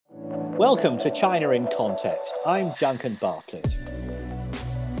Welcome to China in Context. I'm Duncan Bartlett.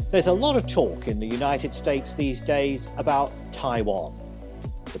 There's a lot of talk in the United States these days about Taiwan.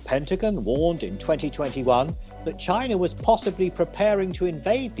 The Pentagon warned in 2021 that China was possibly preparing to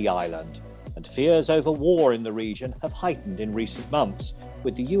invade the island, and fears over war in the region have heightened in recent months,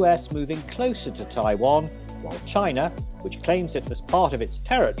 with the US moving closer to Taiwan, while China, which claims it as part of its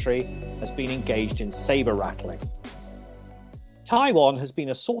territory, has been engaged in saber-rattling. Taiwan has been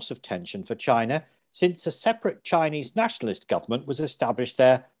a source of tension for China since a separate Chinese nationalist government was established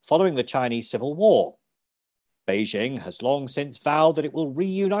there following the Chinese Civil War. Beijing has long since vowed that it will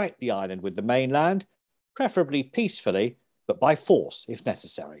reunite the island with the mainland, preferably peacefully, but by force if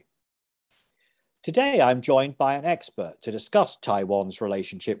necessary. Today I'm joined by an expert to discuss Taiwan's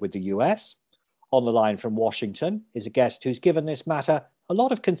relationship with the US. On the line from Washington is a guest who's given this matter a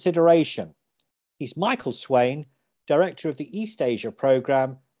lot of consideration. He's Michael Swain, Director of the East Asia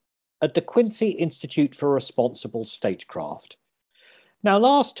Programme at the Quincy Institute for Responsible Statecraft. Now,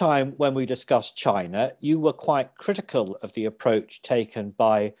 last time when we discussed China, you were quite critical of the approach taken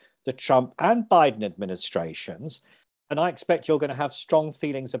by the Trump and Biden administrations, and I expect you're going to have strong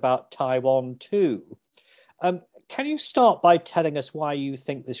feelings about Taiwan too. Can you start by telling us why you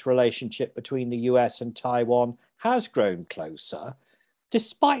think this relationship between the US and Taiwan has grown closer,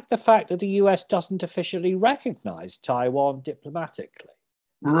 despite the fact that the US doesn't officially recognize Taiwan diplomatically?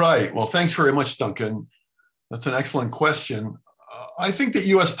 Right. Well, thanks very much, Duncan. That's an excellent question. I think that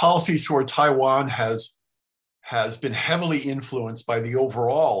US policy toward Taiwan has been heavily influenced by the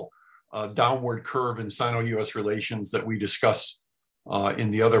overall downward curve in Sino-US relations that we discuss in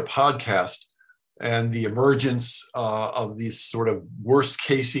the other podcast, and the emergence of these sort of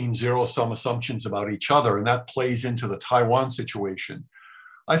worst-casing zero-sum assumptions about each other, and that plays into the Taiwan situation.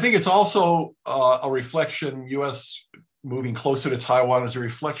 I think it's also a reflection, US moving closer to Taiwan is a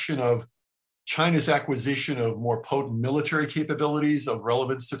reflection of China's acquisition of more potent military capabilities of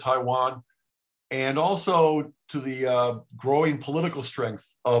relevance to Taiwan, and also to the growing political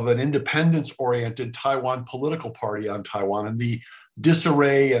strength of an independence-oriented Taiwan political party on Taiwan, and the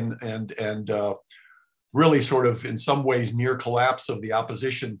disarray and really sort of in some ways near collapse of the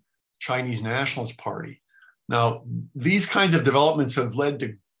opposition Chinese Nationalist Party. Now, these kinds of developments have led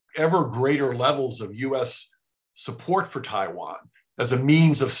to ever greater levels of US support for Taiwan as a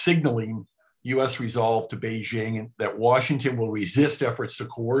means of signaling US resolve to Beijing that Washington will resist efforts to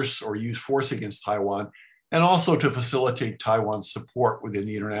coerce or use force against Taiwan, and also to facilitate Taiwan's support within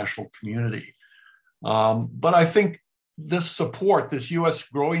the international community. But I think this support, this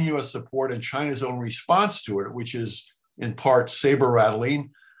growing US support and China's own response to it, which is in part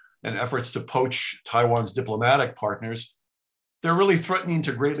saber-rattling and efforts to poach Taiwan's diplomatic partners, they're really threatening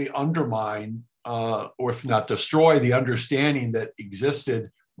to greatly undermine, or if not destroy, the understanding that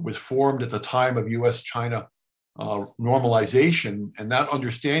was formed at the time of US-China normalization. And that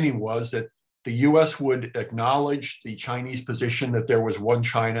understanding was that the US would acknowledge the Chinese position that there was one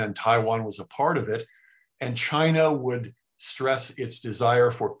China and Taiwan was a part of it. And China would stress its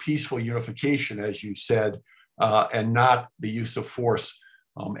desire for peaceful unification, as you said, and not the use of force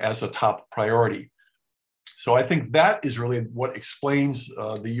as a top priority. So I think that is really what explains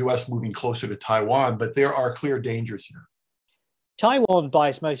the US moving closer to Taiwan, but there are clear dangers here. Taiwan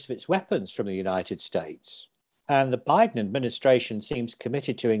buys most of its weapons from the United States, and the Biden administration seems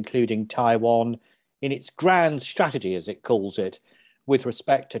committed to including Taiwan in its grand strategy, as it calls it, with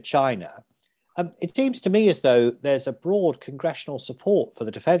respect to China. It seems to me as though there's a broad congressional support for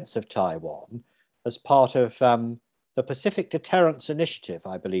the defense of Taiwan as part of the Pacific Deterrence Initiative,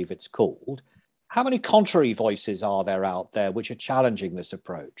 I believe it's called. How many contrary voices are there out there which are challenging this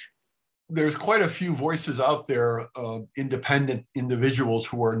approach? There's quite a few voices out there, independent individuals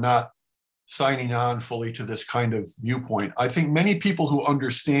who are not signing on fully to this kind of viewpoint. I think many people who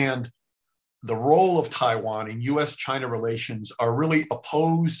understand the role of Taiwan in US-China relations are really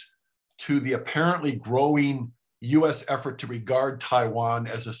opposed to the apparently growing US effort to regard Taiwan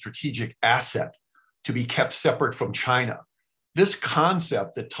as a strategic asset to be kept separate from China. This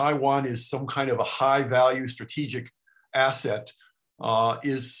concept that Taiwan is some kind of a high-value strategic asset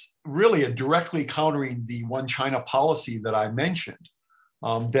is really directly countering the one China policy that I mentioned,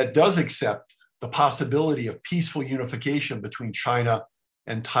 that does accept the possibility of peaceful unification between China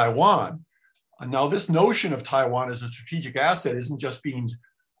and Taiwan. Now, this notion of Taiwan as a strategic asset isn't just being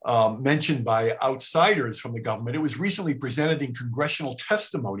mentioned by outsiders from the government. It was recently presented in congressional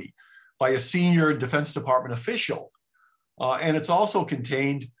testimony by a senior Defense Department official. And it's also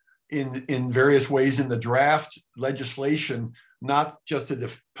contained in various ways in the draft legislation, not just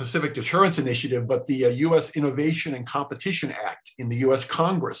the Pacific Deterrence Initiative, but the U.S. Innovation and Competition Act in the U.S.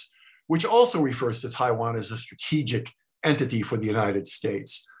 Congress. which also refers to Taiwan as a strategic entity for the United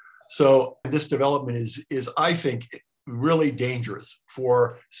States. So this development is, I think, really dangerous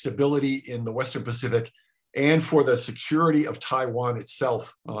for stability in the Western Pacific and for the security of Taiwan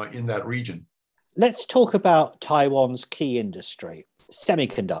itself in that region. Let's talk about Taiwan's key industry,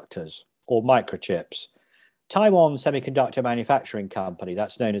 semiconductors or microchips. Taiwan Semiconductor Manufacturing Company,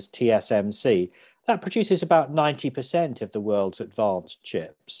 that's known as TSMC, that produces about 90% of the world's advanced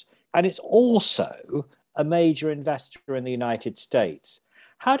chips. And it's also a major investor in the United States.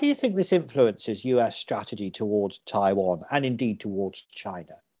 How do you think this influences US strategy towards Taiwan and indeed towards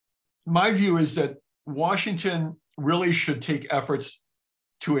China? My view is that Washington really should take efforts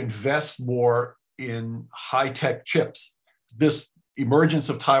to invest more in high-tech chips. This emergence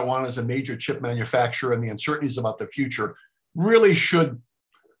of Taiwan as a major chip manufacturer and the uncertainties about the future really should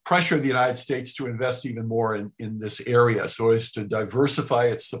pressure the United States to invest even more in this area so as to diversify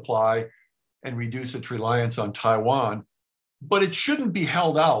its supply and reduce its reliance on Taiwan. But it shouldn't be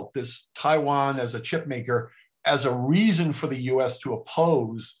held out, this Taiwan as a chip maker, as a reason for the US to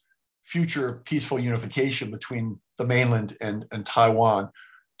oppose future peaceful unification between the mainland and Taiwan.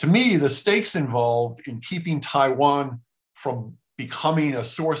 To me, the stakes involved in keeping Taiwan from becoming a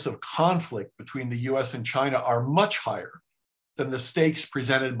source of conflict between the US and China are much higher than the stakes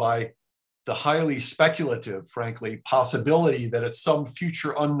presented by the highly speculative, frankly, possibility that at some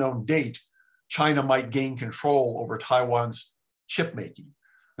future unknown date, China might gain control over Taiwan's chip making.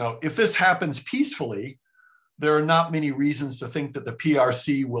 Now, if this happens peacefully, there are not many reasons to think that the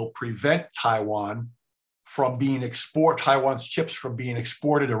PRC will prevent Taiwan's chips from being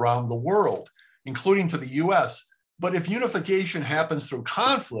exported around the world, including to the US. But if unification happens through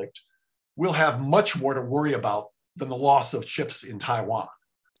conflict, we'll have much more to worry about than the loss of chips in Taiwan.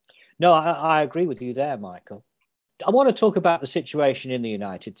 No, I agree with you there, Michael. I want to talk about the situation in the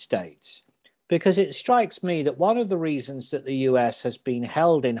United States, because it strikes me that one of the reasons that the US has been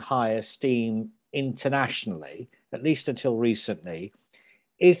held in high esteem internationally, at least until recently,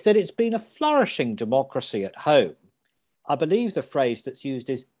 is that it's been a flourishing democracy at home. I believe the phrase that's used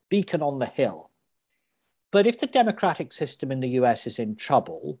is beacon on the hill. But if the democratic system in the US is in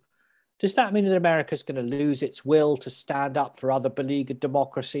trouble, does that mean that America is going to lose its will to stand up for other beleaguered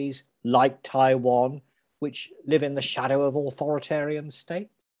democracies like Taiwan, which live in the shadow of authoritarian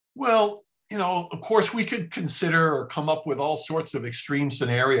states? Well, of course, we could consider or come up with all sorts of extreme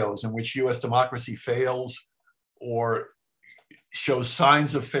scenarios in which US democracy fails or shows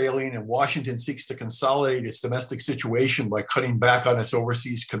signs of failing, and Washington seeks to consolidate its domestic situation by cutting back on its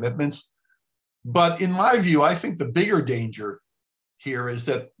overseas commitments. But in my view, I think the bigger danger here is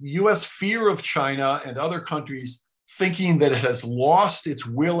that US fear of China and other countries thinking that it has lost its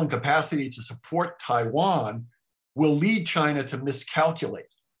will and capacity to support Taiwan will lead China to miscalculate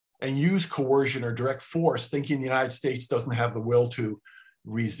and use coercion or direct force, thinking the United States doesn't have the will to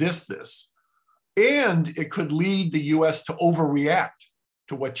resist this. And it could lead the US to overreact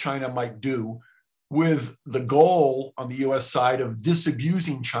to what China might do, with the goal on the US side of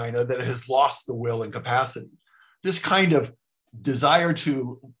disabusing China that it has lost the will and capacity. This kind of desire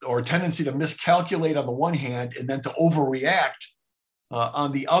to, or tendency to miscalculate on the one hand and then to overreact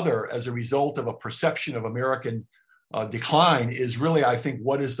on the other as a result of a perception of American decline is really, I think,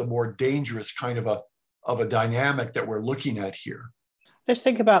 what is the more dangerous kind of a dynamic that we're looking at here. Let's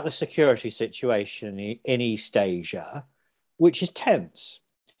think about the security situation in East Asia, which is tense.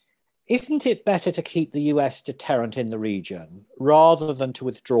 Isn't it better to keep the US deterrent in the region rather than to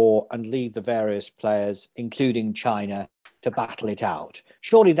withdraw and leave the various players, including China, to battle it out?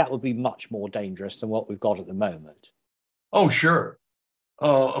 Surely that would be much more dangerous than what we've got at the moment. Oh, sure.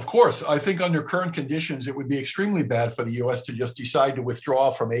 Of course, I think under current conditions, it would be extremely bad for the US to just decide to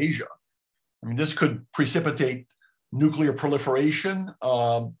withdraw from Asia. I mean, this could precipitate nuclear proliferation,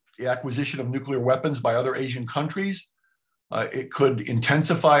 the acquisition of nuclear weapons by other Asian countries. It could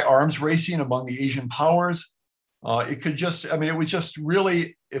intensify arms racing among the Asian powers. It would just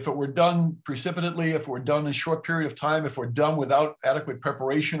really, if it were done precipitately, if it were done in a short period of time, if it were done without adequate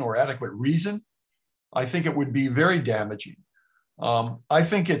preparation or adequate reason, I think it would be very damaging. I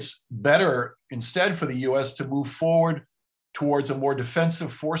think it's better instead for the US to move forward towards a more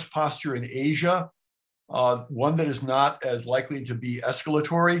defensive force posture in Asia, one that is not as likely to be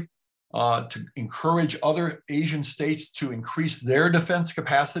escalatory, to encourage other Asian states to increase their defense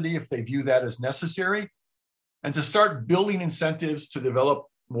capacity if they view that as necessary, and to start building incentives to develop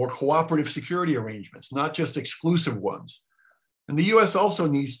more cooperative security arrangements, not just exclusive ones. And the US also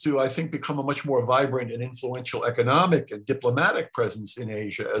needs to, I think, become a much more vibrant and influential economic and diplomatic presence in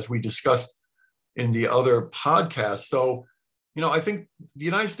Asia, as we discussed in the other podcast. So I think the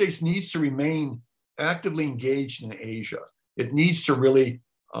United States needs to remain actively engaged in Asia. It needs to really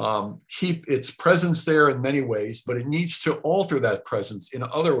keep its presence there in many ways, but it needs to alter that presence in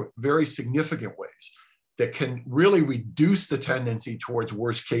other very significant ways that can really reduce the tendency towards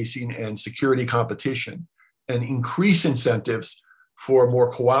worst casing and security competition and increase incentives for more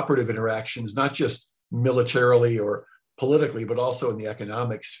cooperative interactions, not just militarily or politically, but also in the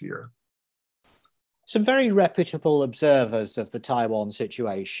economic sphere. Some very reputable observers of the Taiwan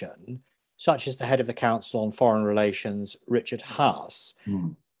situation, such as the head of the Council on Foreign Relations, Richard Haass,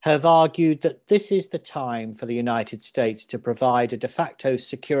 have argued that this is the time for the United States to provide a de facto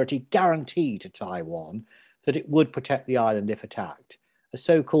security guarantee to Taiwan that it would protect the island if attacked, a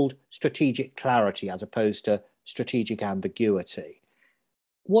so-called strategic clarity as opposed to strategic ambiguity.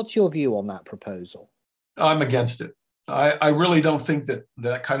 What's your view on that proposal? I'm against it. I really don't think that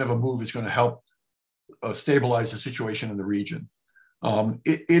that kind of a move is going to help stabilize the situation in the region.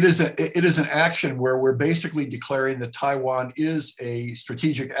 It is an action where we're basically declaring that Taiwan is a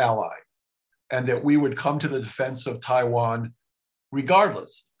strategic ally and that we would come to the defense of Taiwan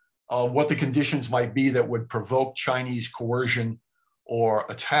regardless of what the conditions might be that would provoke Chinese coercion or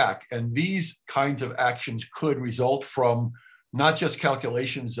attack. And these kinds of actions could result from not just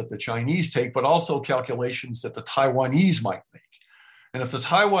calculations that the Chinese take, but also calculations that the Taiwanese might make. And if the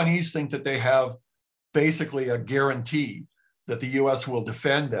Taiwanese think that they have basically a guarantee that the US will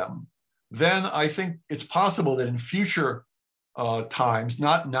defend them, then I think it's possible that in future times,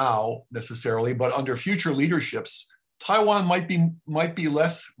 not now necessarily, but under future leaderships, Taiwan might be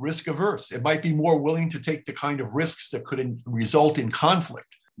less risk averse. It might be more willing to take the kind of risks that could result in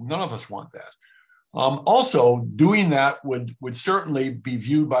conflict. None of us want that. Also, doing that would certainly be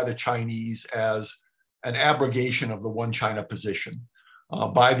viewed by the Chinese as an abrogation of the one China position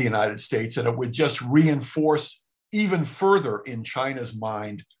by the United States, and it would just reinforce even further in China's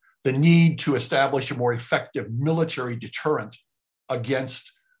mind the need to establish a more effective military deterrent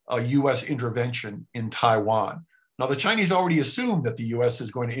against a US intervention in Taiwan. Now, the Chinese already assume that the US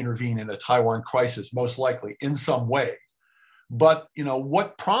is going to intervene in a Taiwan crisis, most likely in some way. But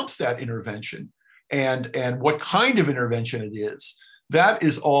what prompts that intervention and what kind of intervention it is, that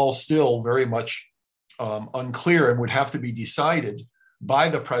is all still very much unclear and would have to be decided by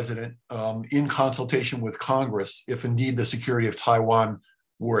the president in consultation with Congress, if indeed the security of Taiwan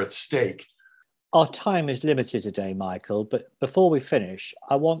were at stake. Our time is limited today, Michael, but before we finish,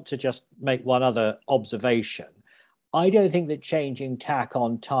 I want to just make one other observation. I don't think that changing tack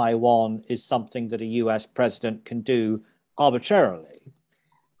on Taiwan is something that a US president can do arbitrarily.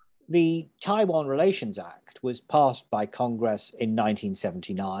 The Taiwan Relations Act was passed by Congress in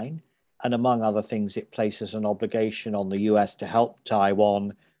 1979. And among other things, it places an obligation on the US to help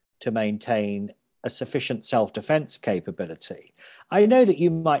Taiwan to maintain a sufficient self-defense capability. I know that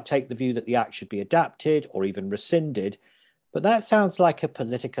you might take the view that the act should be adapted or even rescinded, but that sounds like a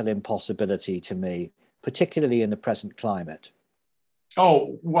political impossibility to me, particularly in the present climate.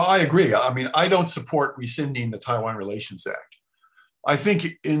 Oh, well, I agree. I mean, I don't support rescinding the Taiwan Relations Act. I think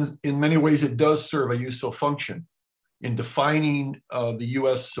in many ways it does serve a useful function in defining the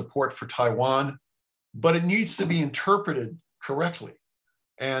US support for Taiwan, but it needs to be interpreted correctly.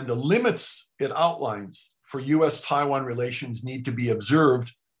 And the limits it outlines for US-Taiwan relations need to be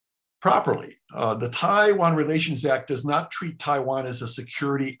observed properly. The Taiwan Relations Act does not treat Taiwan as a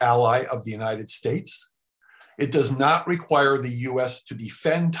security ally of the United States. It does not require the US to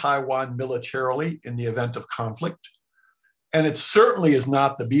defend Taiwan militarily in the event of conflict. And it certainly is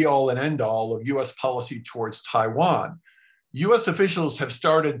not the be-all and end-all of US policy towards Taiwan. US officials have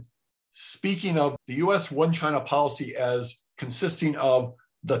started speaking of the US One China policy as consisting of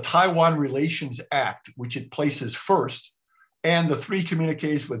the Taiwan Relations Act, which it places first, and the 3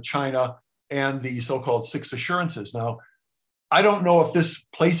 communiques with China and the so-called 6 assurances. Now, I don't know if this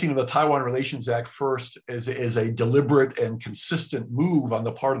placing of the Taiwan Relations Act first is a deliberate and consistent move on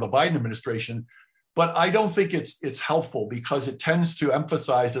the part of the Biden administration, but I don't think it's helpful because it tends to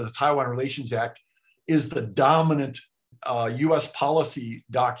emphasize that the Taiwan Relations Act is the dominant US policy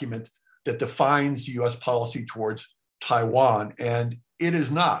document that defines US policy towards Taiwan. And it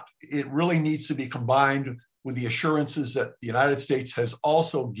is not. It really needs to be combined with the assurances that the United States has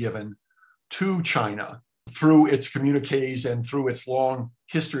also given to China through its communiques and through its long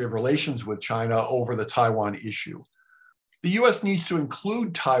history of relations with China over the Taiwan issue. The US needs to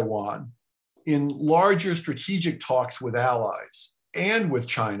include Taiwan in larger strategic talks with allies and with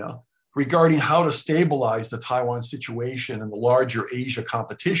China regarding how to stabilize the Taiwan situation and the larger Asia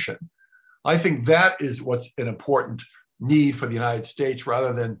competition. I think that is what's an important need for the United States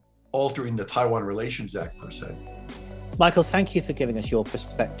rather than altering the Taiwan Relations Act per se. Michael, thank you for giving us your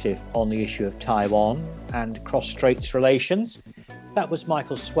perspective on the issue of Taiwan and cross-straits relations. That was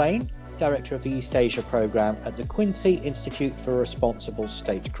Michael Swain, Director of the East Asia Programme at the Quincy Institute for Responsible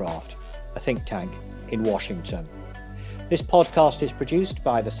Statecraft, a think tank in Washington. This podcast is produced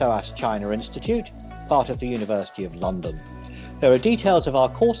by the SOAS China Institute, part of the University of London. There are details of our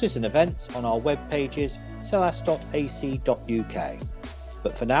courses and events on our web pages, soas.ac.uk.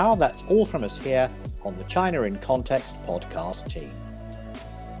 But for now, that's all from us here on the China in Context podcast team.